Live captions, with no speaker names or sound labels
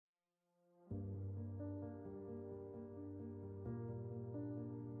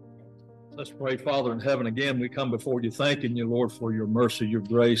Let's pray. Father in heaven, again, we come before you thanking you, Lord, for your mercy, your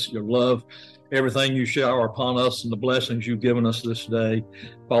grace, your love, everything you shower upon us and the blessings you've given us this day.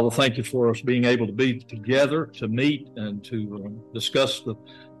 Father, thank you for us being able to be together, to meet and to discuss the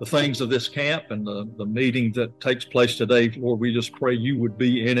things of this camp and the meeting that takes place today. Lord, we just pray you would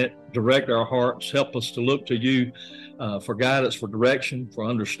be in it, direct our hearts, help us to look to you for guidance, for direction, for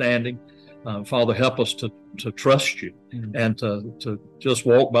understanding. Father, help us to trust you and to just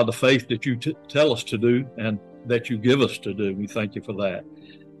walk by the faith that you tell us to do and that you give us to do. We thank you for that.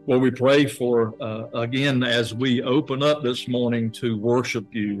 Lord, we pray for, again, as we open up this morning to worship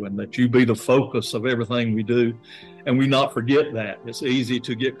you and that you be the focus of everything we do. And we not forget that. It's easy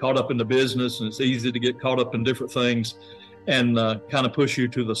to get caught up in the business and it's easy to get caught up in different things and kind of push you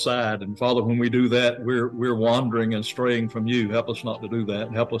to the side. And Father, when we do that, we're wandering and straying from you. Help us not to do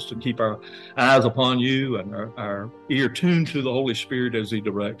that. Help us to keep our eyes upon you and our ear tuned to the Holy Spirit as he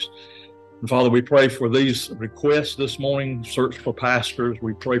directs. And Father, we pray for these requests this morning, search for pastors.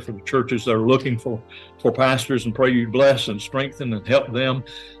 We pray for the churches that are looking for pastors and pray you bless and strengthen and help them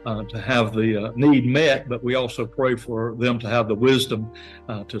to have the need met. But we also pray for them to have the wisdom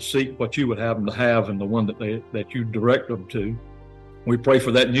to seek what you would have them to have and the one that you direct them to. We pray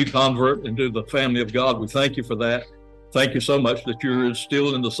for that new convert into the family of God. We thank you for that. Thank you so much that you're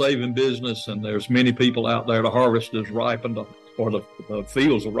still in the saving business and there's many people out there. The harvest is ripened or the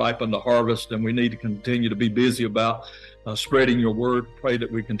fields are ripened to harvest, and we need to continue to be busy about spreading your word. Pray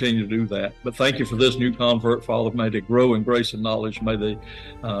that we continue to do that. But thank you for this new convert, Father. May they grow in grace and knowledge. May they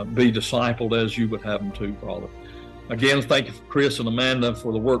be discipled as you would have them to, Father. Again, thank you for Chris and Amanda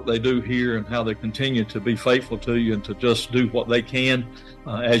for the work they do here and how they continue to be faithful to you and to just do what they can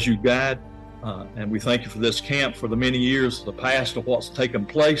as you guide. And we thank you for this camp, for the many years, the past of what's taken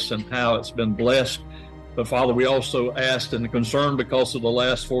place and how it's been blessed. But Father, we also asked and concerned because of the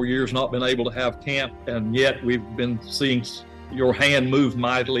last 4 years not been able to have camp, and yet we've been seeing your hand move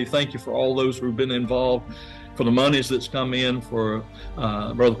mightily. Thank you for all those who've been involved, for the monies that's come in, for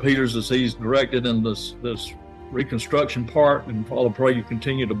Brother Peters as he's directed in this reconstruction part. And Father, pray you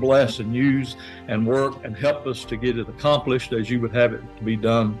continue to bless and use and work and help us to get it accomplished as you would have it to be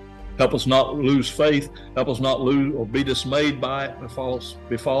done. Help us not lose faith. Help us not lose or be dismayed by it.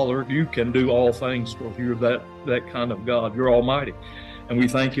 Father, you can do all things because you're that kind of God. You're almighty. And we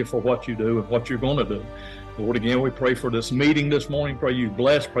thank you for what you do and what you're going to do. Lord, again, we pray for this meeting this morning. Pray you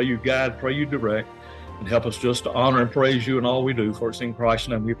bless, pray you guide, pray you direct, and help us just to honor and praise you in all we do. For it's in Christ's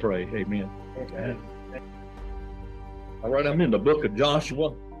name we pray. Amen. Amen. All right, I'm in the book of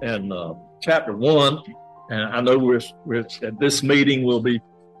Joshua and chapter 1. And I know we're at this meeting we'll be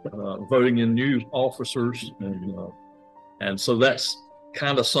voting in new officers, and so that's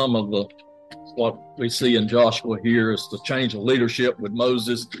kind of some of what we see in Joshua here is the change of leadership with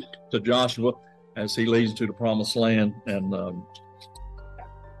Moses to Joshua as he leads to the promised land, and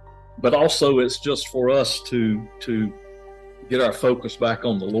but also it's just for us to get our focus back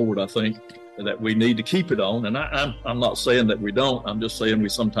on the Lord. I think that we need to keep it on, and I'm not saying that we don't. I'm just saying we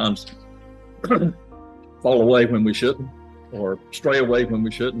sometimes fall away when we shouldn't, or stray away when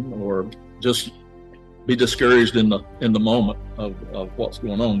we shouldn't, or just be discouraged in the moment of what's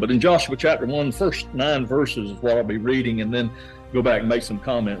going on. But in Joshua chapter 1, first 9 verses is what I'll be reading, and then go back and make some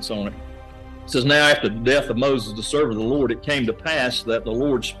comments on it. It says, "Now after the death of Moses, the servant of the Lord, it came to pass that the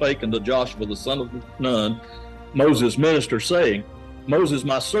Lord spake unto Joshua the son of Nun, Moses' minister, saying, Moses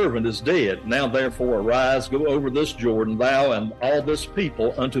my servant is dead. Now therefore arise, go over this Jordan, thou and all this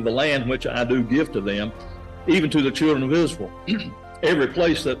people, unto the land which I do give to them, even to the children of Israel. Every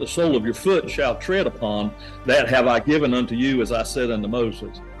place that the sole of your foot shall tread upon, that have I given unto you, as I said unto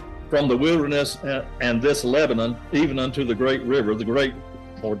Moses. From the wilderness and this Lebanon, even unto the great river, the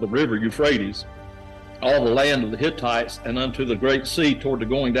river Euphrates, all the land of the Hittites, and unto the great sea toward the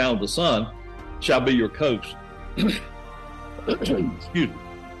going down of the sun, shall be your coast. Excuse me.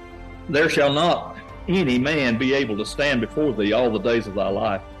 There shall not any man be able to stand before thee all the days of thy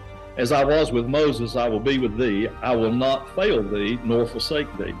life. As I was with Moses, I will be with thee. I will not fail thee, nor forsake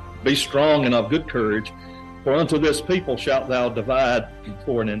thee. Be strong and of good courage, for unto this people shalt thou divide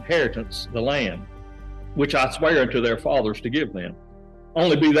for an inheritance the land, which I swear unto their fathers to give them.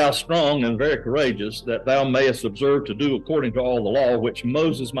 Only be thou strong and very courageous, that thou mayest observe to do according to all the law which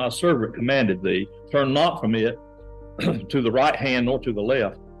Moses my servant commanded thee. Turn not from it to the right hand nor to the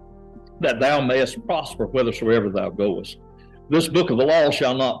left, that thou mayest prosper whithersoever thou goest. This book of the law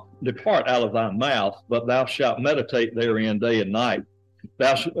shall not depart out of thy mouth, but thou shalt meditate therein day and night,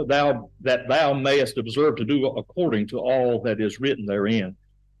 that thou mayest observe to do according to all that is written therein.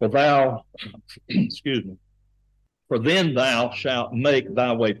 For For then thou shalt make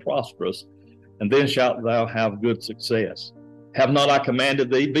thy way prosperous, and then shalt thou have good success. Have not I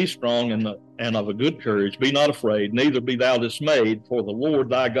commanded thee? Be strong and of a good courage. Be not afraid, neither be thou dismayed, for the Lord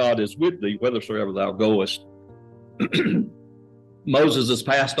thy God is with thee, whithersoever thou goest. Moses has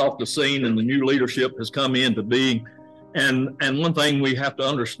passed off the scene, and the new leadership has come into being. And one thing we have to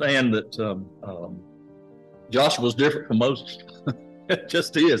understand that Joshua was different from Moses. It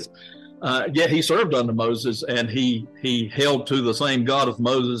just is. Yet he served under Moses, and he held to the same God of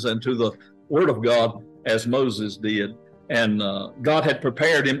Moses and to the word of God as Moses did. And God had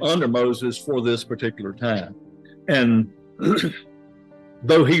prepared him under Moses for this particular time. And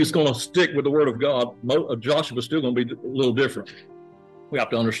though he was going to stick with the word of God, Joshua was still going to be a little different. We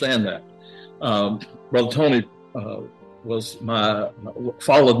have to understand that. Brother Tony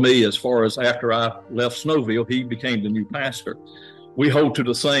followed me as far as after I left Snowville. He became the new pastor. We hold to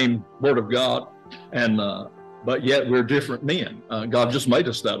the same word of God, and but yet we're different men. God just made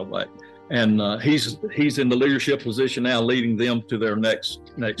us that way. And he's in the leadership position now, leading them to their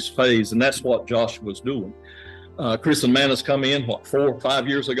next phase, and that's what Joshua was doing. Chris and Manna's come in 4 or 5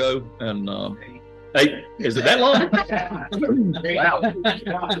 years ago, and 8. Is it that long? Wow!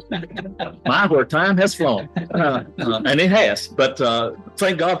 My, where time has flown, and it has. But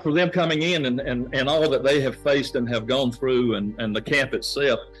thank God for them coming in and all that they have faced and have gone through, and the camp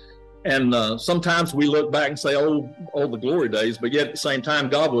itself. And sometimes we look back and say, oh, the glory days, but yet at the same time,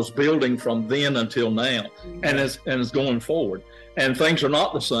 God was building from then until now, and is going forward. And things are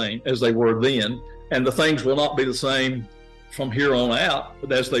not the same as they were then, and the things will not be the same from here on out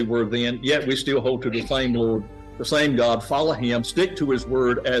as they were then. Yet we still hold to the same Lord, the same God, follow him, stick to his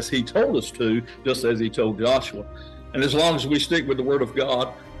word as he told us to, just as he told Joshua. And as long as we stick with the word of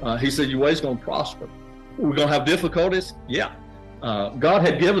God, he said, your way's going to prosper. We're going to have difficulties? Yeah. God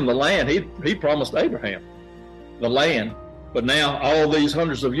had given the land. He promised Abraham the land, but now all these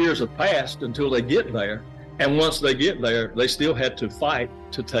hundreds of years have passed until they get there. And once they get there, they still had to fight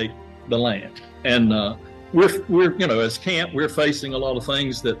to take the land. And we're as camp, we're facing a lot of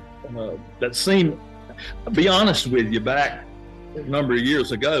things that seem, to be honest with you, back a number of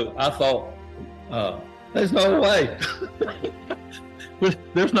years ago, I thought, there's no way.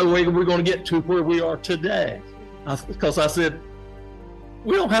 There's no way we're going to get to where we are today. Because I said,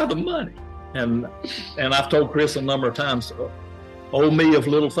 we don't have the money. And I've told Chris a number of times, oh me of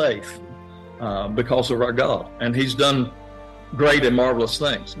little faith, because of our God. And he's done great and marvelous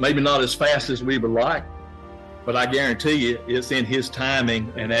things. Maybe not as fast as we would like, but I guarantee you it's in his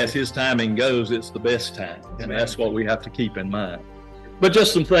timing. And as his timing goes, it's the best time. And that's what we have to keep in mind. But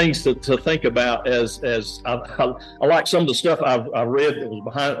just some things to think about as I like some of the stuff I've read that was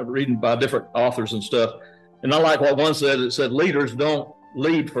behind reading by different authors and stuff. And I like what one said. It said, leaders don't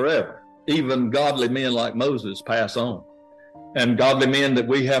lead forever. Even godly men like Moses pass on. And godly men that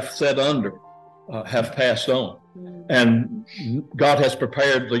we have set under have passed on. And God has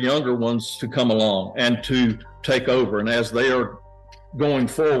prepared the younger ones to come along and to take over. And as they are going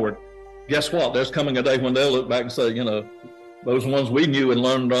forward, guess what? There's coming a day when they'll look back and say, those ones we knew and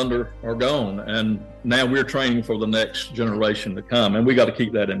learned under are gone. And now we're training for the next generation to come. And we got to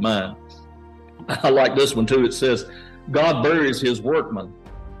keep that in mind. I like this one too. It says, God buries his workmen,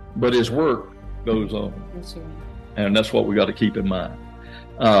 but his work goes on. That's right. And that's what we got to keep in mind.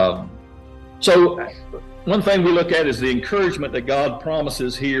 So one thing we look at is the encouragement that God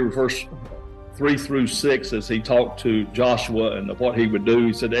promises here, verse 3 through 6, as he talked to Joshua and what he would do.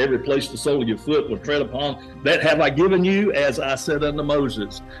 He said, every place the sole of your foot will tread upon, that have I given you, as I said unto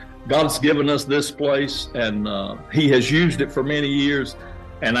Moses. God's given us this place, and he has used it for many years.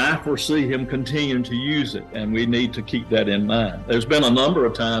 And I foresee him continuing to use it, and we need to keep that in mind. There's been a number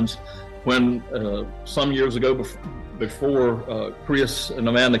of times when some years ago before Chris and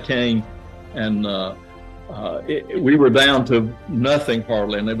Amanda came, and we were down to nothing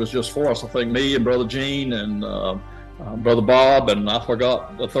hardly, and it was just for us. I think me and Brother Gene and Brother Bob, and I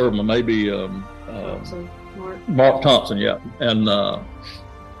forgot the third one, maybe Mark Thompson, yeah. And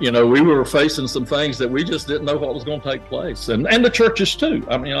we were facing some things that we just didn't know what was going to take place. And the churches too.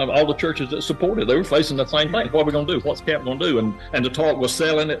 I mean, all the churches that supported, they were facing the same thing. What are we going to do? What's camp going to do? And the talk was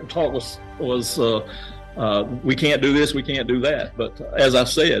selling it. The talk was we can't do this, we can't do that. But as I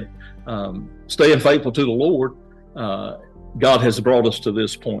said, staying faithful to the Lord, God has brought us to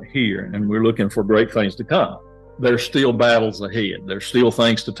this point here, and we're looking for great things to come. There's still battles ahead. There's still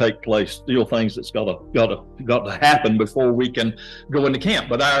things to take place, still things that's got to happen before we can go into camp.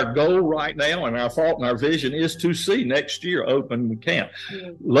 But our goal right now, and our thought and our vision, is to see next year open camp.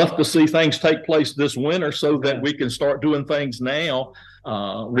 Love to see things take place this winter so that we can start doing things now,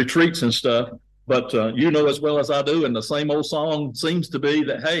 retreats and stuff, But you know as well as I do, and the same old song seems to be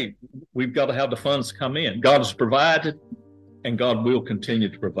that, hey, we've got to have the funds come in. God has provided, and God will continue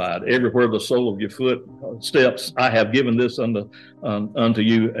to provide. Everywhere the sole of your foot steps, I have given this unto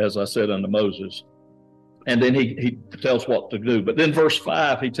you, as I said unto Moses. And then he tells what to do. But then verse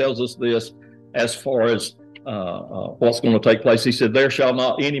 5, he tells us this as far as what's going to take place. He said, there shall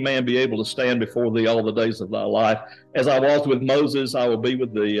not any man be able to stand before thee all the days of thy life. As I was with Moses, I will be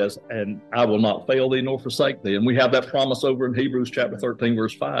with thee, and I will not fail thee nor forsake thee. And we have that promise over in Hebrews chapter 13,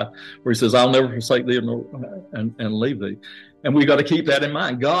 verse 5, where he says, I'll never forsake thee and leave thee. And we've got to keep that in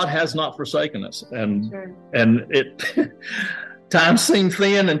mind. God has not forsaken us. And it times seem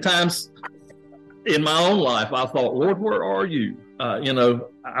thin, and times in my own life, I thought, Lord, where are you?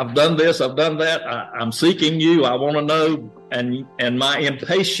 I've done this, I've done that. I'm seeking you. I want to know. And my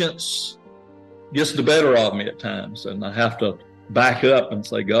impatience gets the better of me at times. And I have to back up and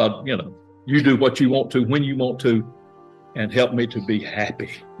say, God, you do what you want to, when you want to, and help me to be happy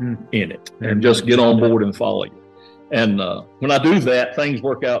in it, and just get on board and follow you. And when I do that, things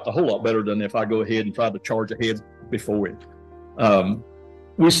work out a whole lot better than if I go ahead and try to charge ahead before it.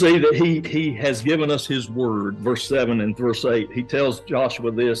 We see that he has given us his word. Verse 7 and verse 8, he tells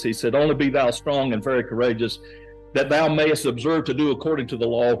Joshua this. He said, only be thou strong and very courageous, that thou mayest observe to do according to the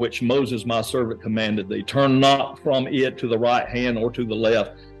law which Moses my servant commanded thee. Turn not from it to the right hand or to the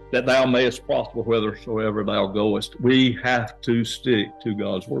left, that thou mayest prosper whithersoever thou goest. We have to stick to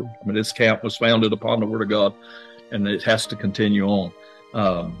God's word. I mean, this camp was founded upon the word of God, and it has to continue on.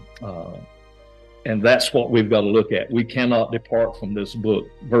 And that's what we've got to look at. We cannot depart from this book.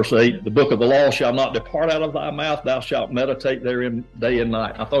 Verse 8, the book of the law shall not depart out of thy mouth. Thou shalt meditate therein day and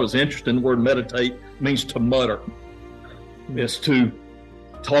night. I thought it was interesting. The word meditate means to mutter. It's to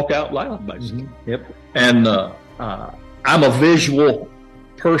talk out loud, basically. Yep. And I'm a visual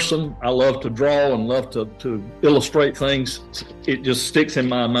person. I love to draw and love to illustrate things. It just sticks in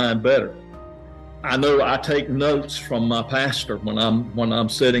my mind better. I know I take notes from my pastor when I'm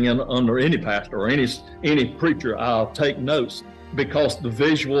sitting under any pastor or any preacher. I'll take notes because the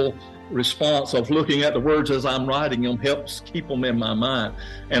visual response of looking at the words as I'm writing them helps keep them in my mind.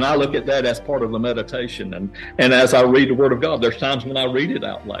 And I look at that as part of the meditation. And as I read the Word of God, there's times when I read it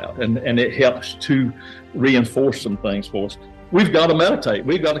out loud, and it helps to reinforce some things for us. We've got to meditate.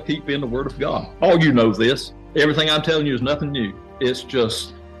 We've got to keep in the Word of God. All you know this. Everything I'm telling you is nothing new. It's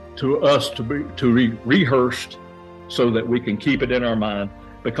just to us to be rehearsed so that we can keep it in our mind,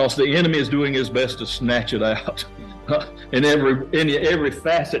 because the enemy is doing his best to snatch it out. In every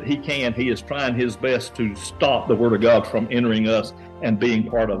facet he can, he is trying his best to stop the Word of God from entering us and being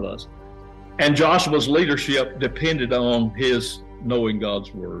part of us. And Joshua's leadership depended on his knowing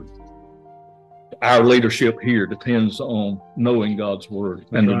God's Word. Our leadership here depends on knowing God's Word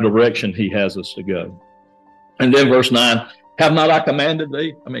and the direction he has us to go. And then verse 9, have not I commanded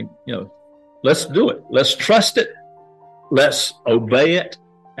thee? I mean, let's do it. Let's trust it. Let's obey it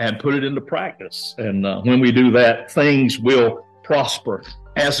and put it into practice. And when we do that, things will prosper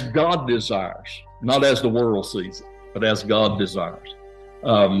as God desires, not as the world sees it, but as God desires.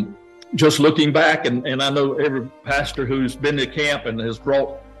 Just looking back, and I know every pastor who's been to camp and has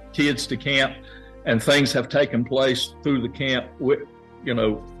brought kids to camp, and things have taken place through the camp.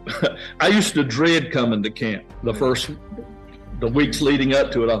 I used to dread coming to camp. The weeks leading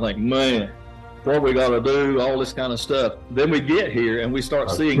up to it, I think, man, what we got to do, all this kind of stuff. Then we get here and we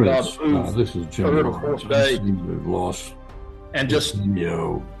start seeing God move. This is third or fourth day. I've lost. And just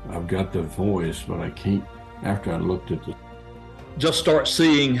I've got the voice, but I can't. After I looked at the. Just start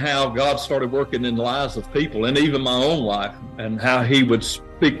seeing how God started working in the lives of people, and even my own life, and how He would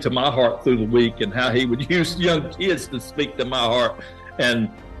speak to my heart through the week, and how He would use young kids to speak to my heart.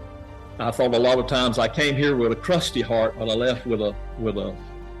 And I thought a lot of times I came here with a crusty heart, but I left with a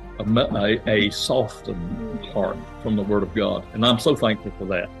softened heart from the Word of God. And I'm so thankful for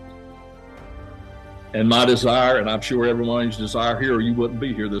that. And my desire, and I'm sure everyone's desire here, or you wouldn't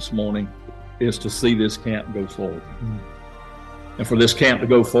be here this morning, is to see this camp go forward. And for this camp to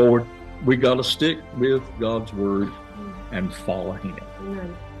go forward, we got to stick with God's Word and follow Him.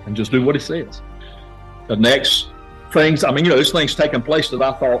 And just do what He says. The next things, there's things taking place that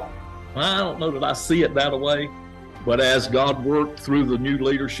I thought, I don't know that I see it that way, but as God worked through the new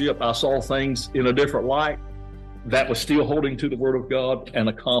leadership, I saw things in a different light that was still holding to the Word of God and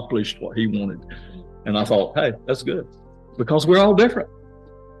accomplished what He wanted. And I thought, hey, that's good, because we're all different.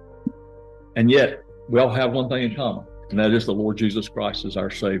 And yet, we all have one thing in common, and that is the Lord Jesus Christ is our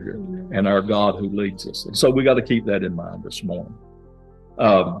Savior and our God who leads us. And so we got to keep that in mind this morning.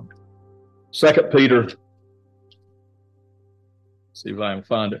 2 Peter See if I can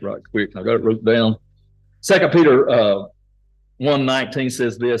find it right quick. I got it wrote down. 2 Peter 1:19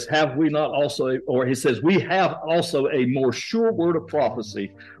 says this, have we not also, or he says, we have also a more sure word of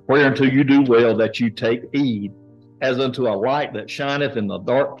prophecy, whereunto you do well that you take heed, as unto a light that shineth in the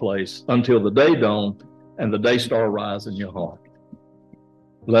dark place, until the day dawn and the day star rise in your heart.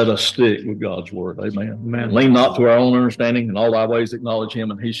 Let us stick with God's word. Amen. Amen. Lean not to our own understanding, in all thy ways acknowledge him,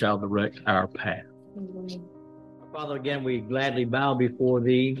 and he shall direct our path. Father, again, we gladly bow before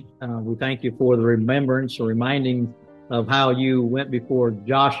thee. We thank you for the remembrance or reminding of how you went before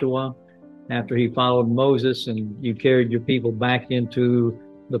Joshua after he followed Moses, and you carried your people back into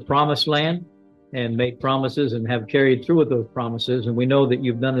the promised land and made promises and have carried through with those promises. And we know that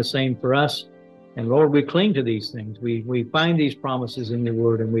you've done the same for us. And Lord, we cling to these things. We find these promises in your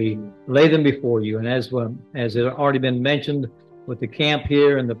word and we lay them before you. And as it already been mentioned with the camp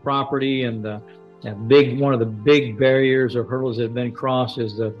here and the property and one of the big barriers or hurdles that have been crossed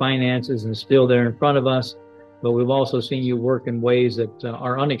is the finances, and still there in front of us. But we've also seen you work in ways that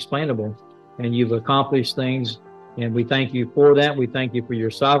are unexplainable, and you've accomplished things. And we thank you for that. We thank you for your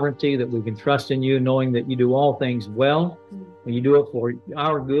sovereignty, that we can trust in you, knowing that you do all things well, and you do it for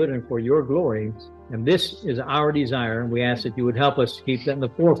our good and for your glory. And this is our desire, and we ask that you would help us to keep that in the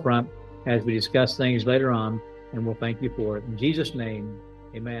forefront as we discuss things later on, and we'll thank you for it. In Jesus' name,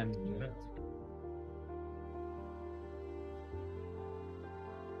 amen.